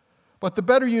 but the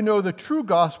better you know the true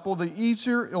gospel, the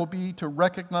easier it will be to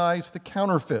recognize the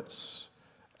counterfeits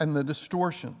and the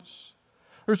distortions.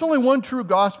 There's only one true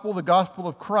gospel, the gospel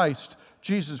of Christ,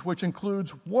 Jesus, which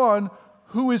includes one,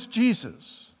 who is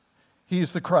Jesus? He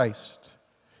is the Christ.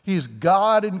 He is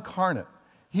God incarnate.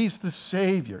 He's the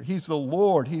Savior. He's the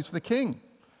Lord. He's the King.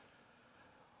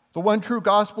 The one true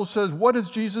gospel says, what has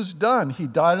Jesus done? He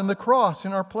died on the cross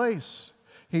in our place.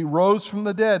 He rose from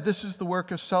the dead. This is the work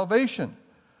of salvation,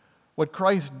 what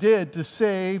Christ did to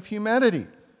save humanity.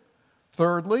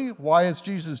 Thirdly, why has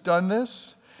Jesus done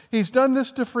this? He's done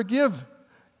this to forgive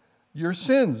your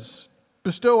sins,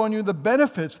 bestow on you the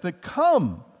benefits that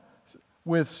come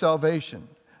with salvation.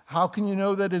 How can you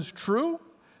know that is true?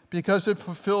 Because it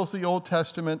fulfills the Old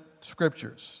Testament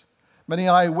scriptures. Many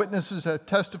eyewitnesses have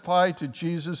testified to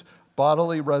Jesus'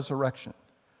 bodily resurrection.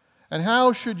 And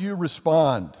how should you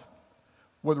respond?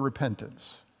 With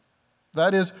repentance.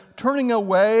 That is, turning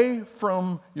away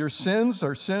from your sins,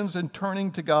 and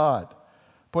turning to God,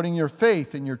 putting your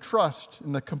faith and your trust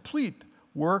in the completed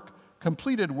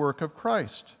work of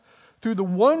Christ. Through the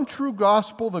one true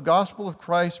gospel, the gospel of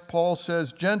Christ, Paul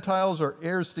says, Gentiles are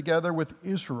heirs together with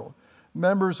Israel,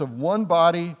 members of one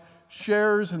body,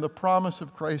 shares in the promise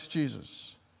of Christ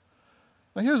Jesus.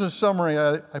 Now here's a summary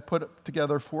I put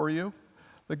together for you.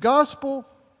 The gospel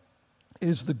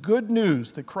is the good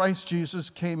news that Christ Jesus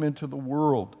came into the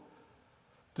world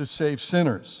to save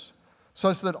sinners,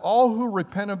 such that all who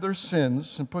repent of their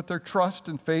sins and put their trust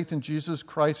and faith in Jesus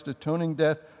Christ's atoning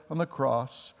death on the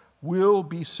cross will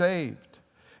be saved,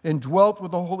 indwelt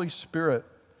with the Holy Spirit,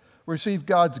 receive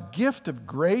God's gift of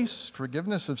grace,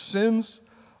 forgiveness of sins,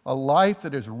 a life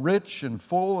that is rich and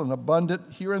full and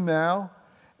abundant here and now,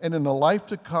 and in the life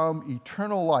to come,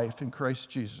 eternal life in Christ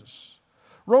Jesus.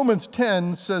 Romans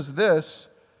 10 says this: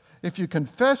 if you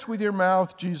confess with your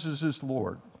mouth Jesus is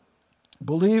Lord,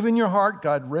 believe in your heart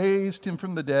God raised him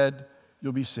from the dead,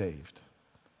 you'll be saved.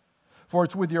 For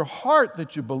it's with your heart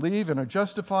that you believe and are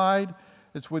justified.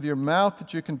 It's with your mouth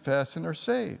that you confess and are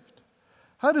saved.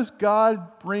 How does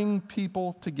God bring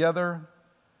people together?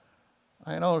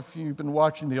 I don't know if you've been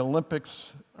watching the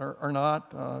Olympics or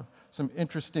not. Some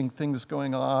interesting things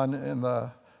going on in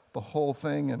the whole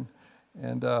thing,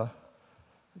 and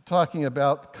talking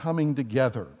about coming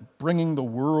together, bringing the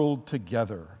world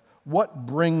together. What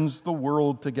brings the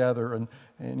world together?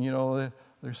 And you know,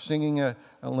 they're singing an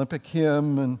Olympic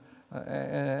hymn,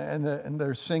 and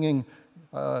they're singing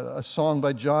a song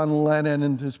by John Lennon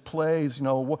and his plays. You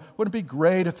know, wouldn't it be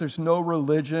great if there's no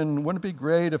religion? Wouldn't it be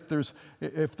great if there's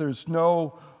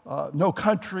no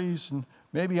countries? And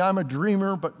maybe I'm a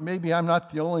dreamer, but maybe I'm not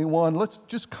the only one. Let's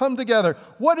just come together.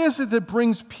 What is it that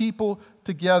brings people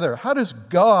together? How does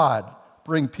God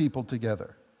bring people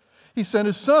together? He sent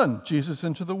his Son, Jesus,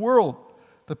 into the world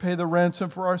to pay the ransom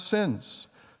for our sins,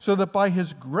 so that by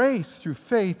his grace, through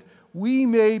faith, we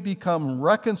may become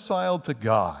reconciled to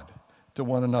God, to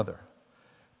one another.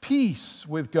 Peace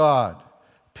with God,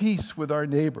 peace with our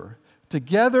neighbor,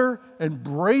 together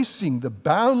embracing the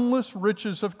boundless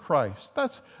riches of Christ.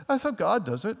 That's how God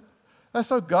does it. That's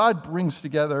how God brings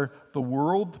together the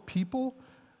world, the people,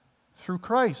 through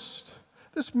Christ.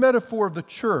 This metaphor of the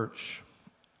church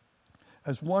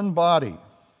as one body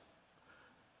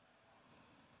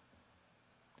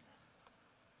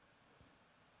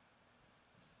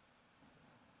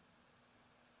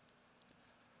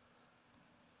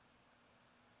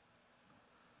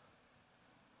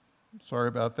sorry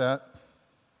about that.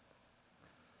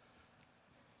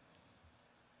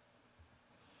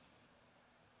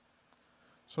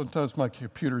 Sometimes my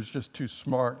computer is just too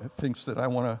smart. It thinks that I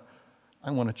want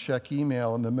to check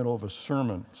email in the middle of a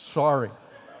sermon. Sorry.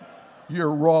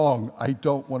 You're wrong. I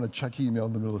don't want to check email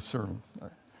in the middle of a sermon.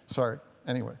 Sorry.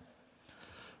 Anyway.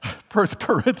 1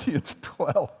 Corinthians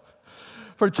 12.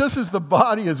 For just as the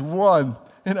body is one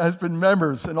and has been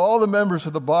members, and all the members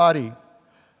of the body,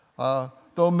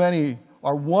 though many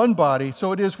are one body,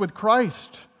 so it is with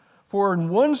Christ. For in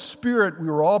one Spirit we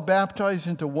were all baptized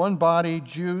into one body,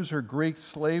 Jews or Greeks,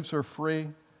 slaves or free.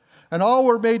 And all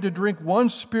were made to drink one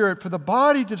Spirit, for the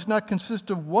body does not consist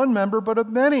of one member, but of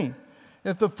many.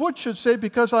 If the foot should say,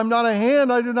 because I'm not a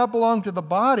hand, I do not belong to the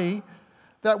body,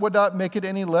 that would not make it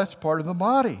any less part of the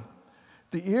body.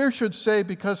 The ear should say,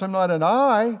 because I'm not an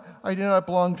eye, I do not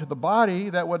belong to the body,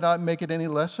 that would not make it any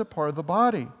less a part of the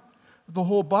body. If the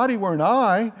whole body were an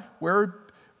eye, where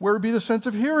would be the sense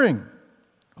of hearing?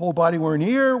 Whole body were an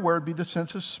ear, where would be the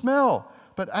sense of smell?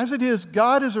 But as it is,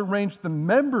 God has arranged the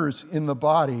members in the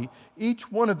body,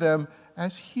 each one of them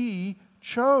as He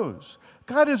chose.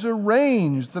 God has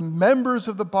arranged the members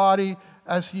of the body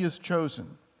as He has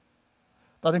chosen.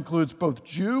 That includes both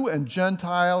Jew and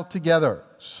Gentile together,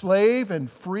 slave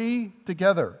and free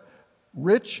together,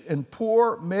 rich and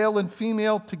poor, male and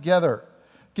female together,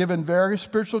 given various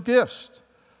spiritual gifts,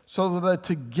 so that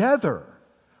together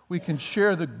we can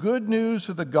share the good news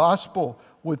of the gospel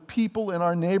with people in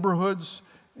our neighborhoods,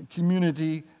 and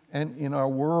community, and in our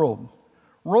world.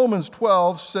 Romans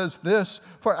 12 says this,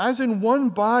 for as in one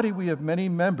body we have many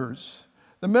members,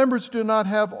 the members do not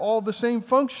have all the same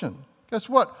function. Guess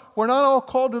what? We're not all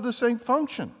called to the same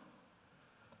function.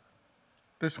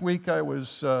 This week I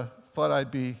thought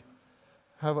I'd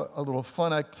have a little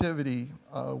fun activity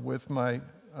with my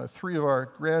three of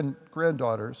our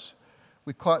granddaughters.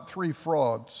 We caught 3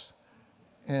 frogs,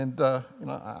 and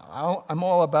I'm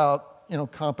all about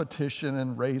competition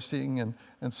and racing,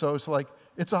 and so it's like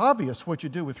it's obvious what you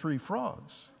do with 3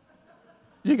 frogs.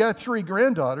 You got 3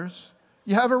 granddaughters,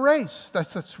 you have a race.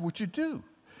 That's what you do.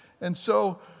 And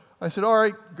so I said, all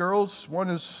right, girls, one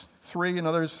is 3,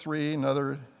 another is 3,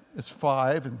 another is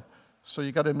 5, and so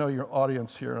you got to know your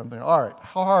audience here. And I'm thinking, all right,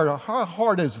 how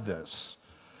hard is this?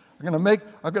 You're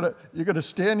going to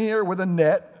stand here with a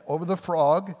net over the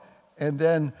frog, and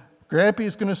then Grampy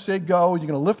is going to say go, you're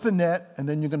going to lift the net, and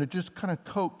then you're going to just kind of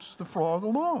coax the frog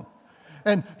along.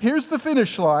 And here's the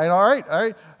finish line, all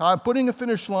right? I'm putting a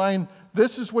finish line.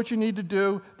 This is what you need to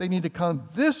do. They need to come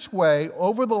this way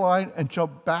over the line and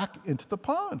jump back into the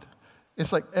pond.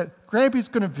 It's like, Grampy's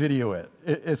going to video it.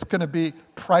 It's going to be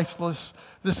priceless.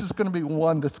 This is going to be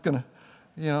one that's going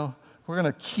to, we're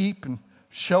going to keep and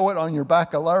show it on your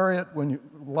baccalaureate when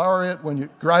you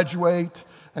graduate,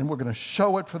 and we're going to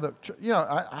show it for the,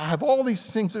 I have all these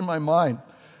things in my mind.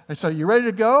 I say, you ready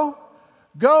to go?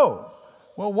 Go.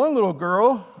 Well, one little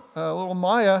girl, little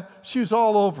Maya, she was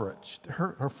all over it.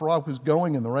 Her frog was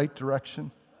going in the right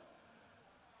direction.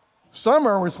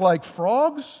 Summer was like,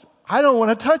 frogs? I don't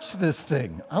want to touch this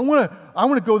thing. I want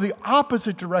to go the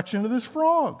opposite direction of this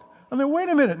frog. And then, wait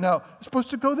a minute, now, it's supposed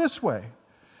to go this way.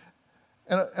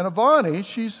 And Avani,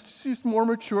 she's more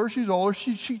mature, she's older,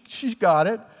 she's got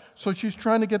it. So she's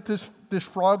trying to get this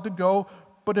frog to go,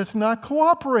 but it's not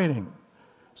cooperating.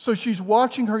 So she's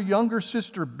watching her younger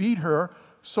sister beat her.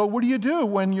 So what do you do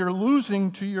when you're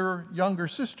losing to your younger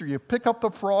sister? You pick up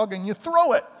the frog and you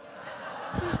throw it.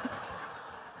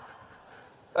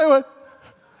 Anyway,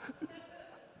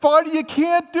 Bonnie, you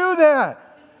can't do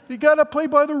that. You got to play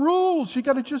by the rules. You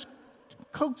got to just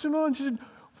coax it on. She said,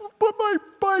 but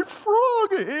my frog,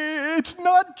 it's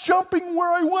not jumping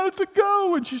where I want it to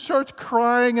go. And she starts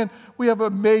crying, and we have a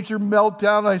major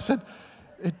meltdown. I said,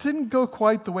 it didn't go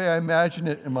quite the way I imagined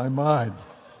it in my mind.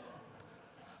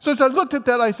 So as I looked at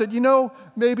that, I said,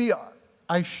 maybe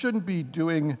I shouldn't be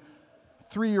doing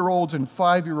 3-year-olds and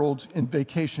 5-year-olds in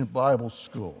vacation Bible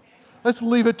school. Let's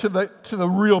leave it to the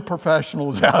real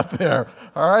professionals out there,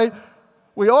 all right?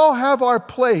 We all have our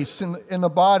place in the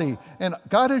body, and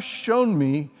God has shown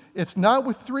me it's not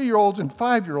with 3-year-olds and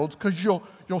 5-year-olds, because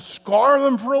you'll scar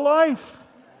them for life.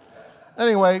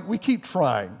 Anyway, we keep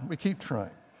trying.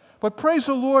 But praise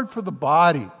the Lord for the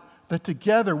body, that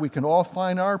together we can all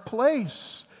find our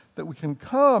place, that we can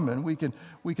come and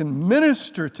we can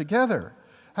minister together,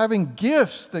 having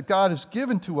gifts that God has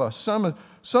given to us. Some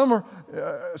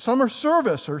are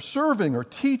service or serving or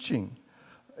teaching,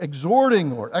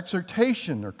 exhorting or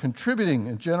exhortation or contributing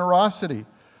in generosity,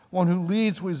 one who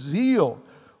leads with zeal,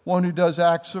 one who does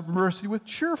acts of mercy with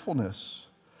cheerfulness.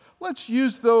 Let's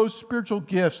use those spiritual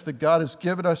gifts that God has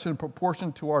given us in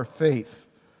proportion to our faith.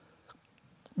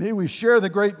 May we share the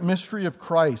great mystery of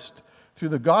Christ. Through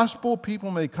the gospel,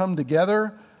 people may come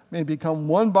together, may become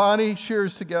one body,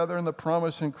 shares together in the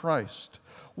promise in Christ.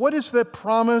 What is that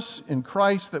promise in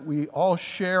Christ that we all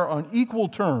share on equal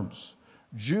terms?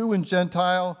 Jew and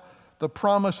Gentile, the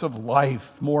promise of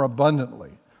life more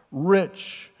abundantly,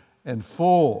 rich and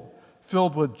full,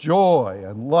 filled with joy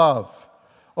and love,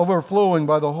 overflowing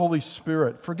by the Holy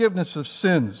Spirit, forgiveness of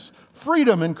sins,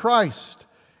 freedom in Christ,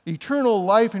 eternal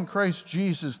life in Christ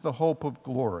Jesus, the hope of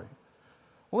glory.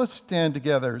 Well, let's stand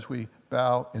together as we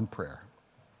bow in prayer.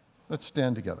 Let's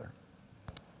stand together.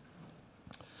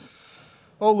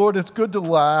 Oh, Lord, it's good to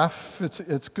laugh.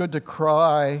 It's good to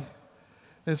cry.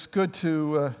 It's good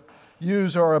to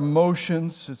use our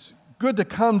emotions. It's good to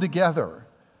come together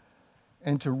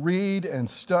and to read and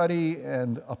study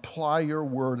and apply your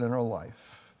word in our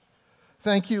life.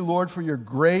 Thank you, Lord, for your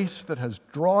grace that has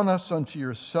drawn us unto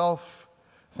yourself.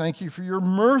 Thank you for your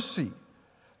mercy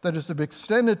that is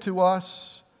extended to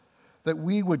us, that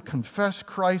we would confess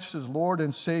Christ as Lord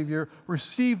and Savior,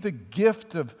 receive the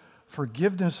gift of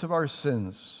forgiveness of our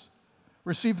sins,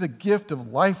 receive the gift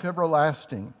of life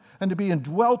everlasting, and to be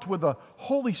indwelt with the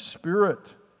Holy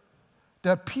Spirit, to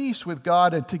have peace with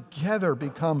God and together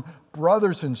become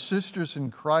brothers and sisters in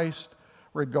Christ,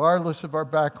 regardless of our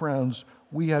backgrounds.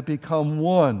 We have become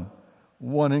one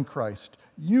in Christ.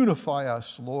 Unify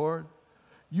us, Lord.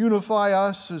 Unify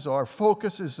us as our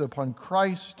focus is upon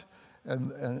Christ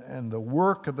and the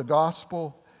work of the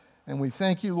gospel. And we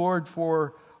thank you, Lord,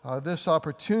 for this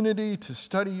opportunity to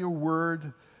study your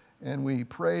word. And we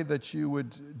pray that you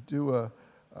would do a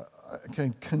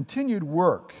continued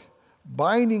work,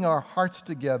 binding our hearts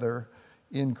together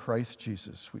in Christ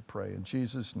Jesus. We pray in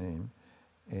Jesus' name,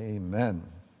 amen.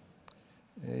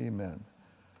 Amen.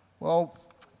 Well,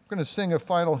 we're going to sing a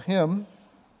final hymn,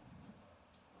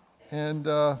 and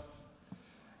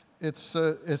it's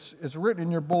written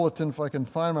in your bulletin, if I can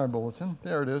find my bulletin.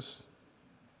 There it is.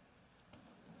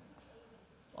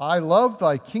 I Love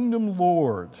Thy Kingdom,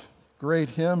 Lord. Great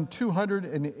hymn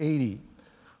 280.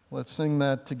 Let's sing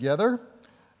that together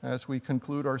as we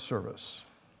conclude our service.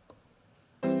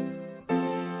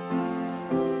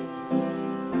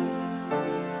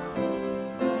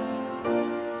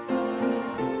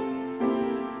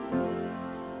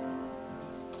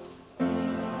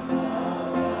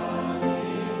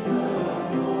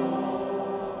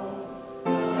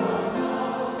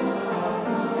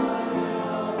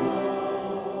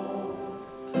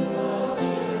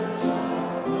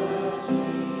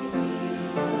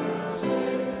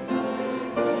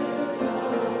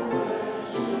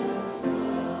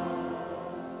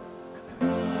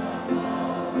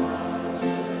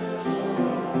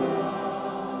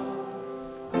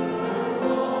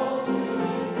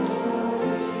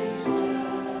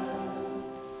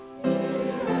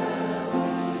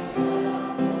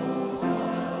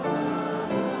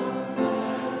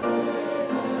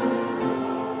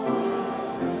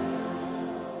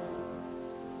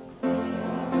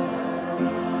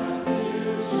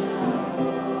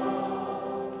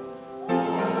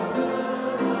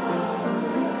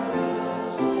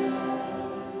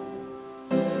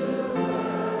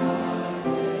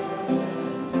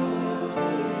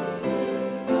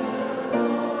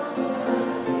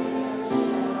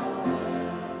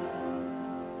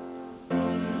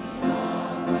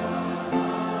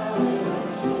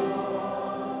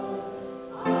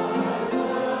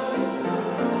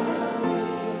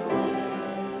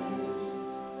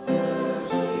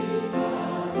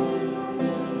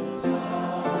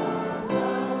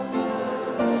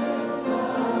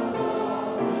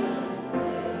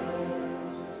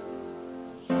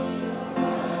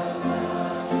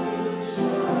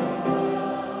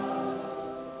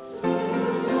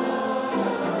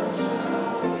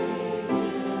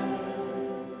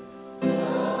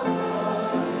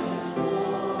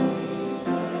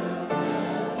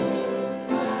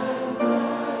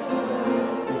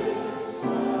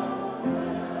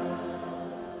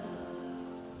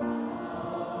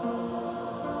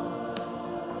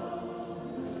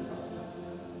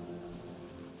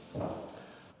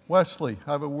 Wesley,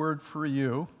 I have a word for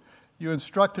you. You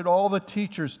instructed all the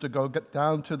teachers to go get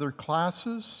down to their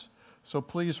classes, so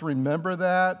please remember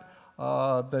that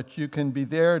you can be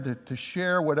there to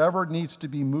share whatever needs to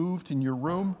be moved in your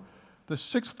room. The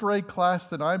 6th grade class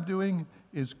that I'm doing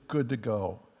is good to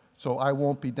go. So I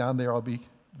won't be down there. I'll be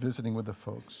visiting with the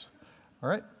folks. All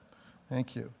right?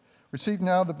 Thank you. Receive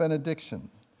now the benediction.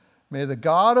 May the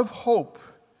God of hope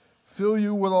fill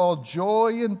you with all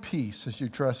joy and peace as you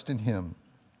trust in him.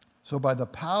 So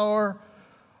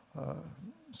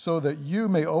that you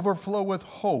may overflow with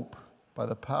hope by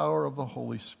the power of the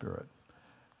Holy Spirit.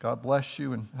 God bless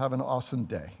you and have an awesome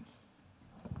day.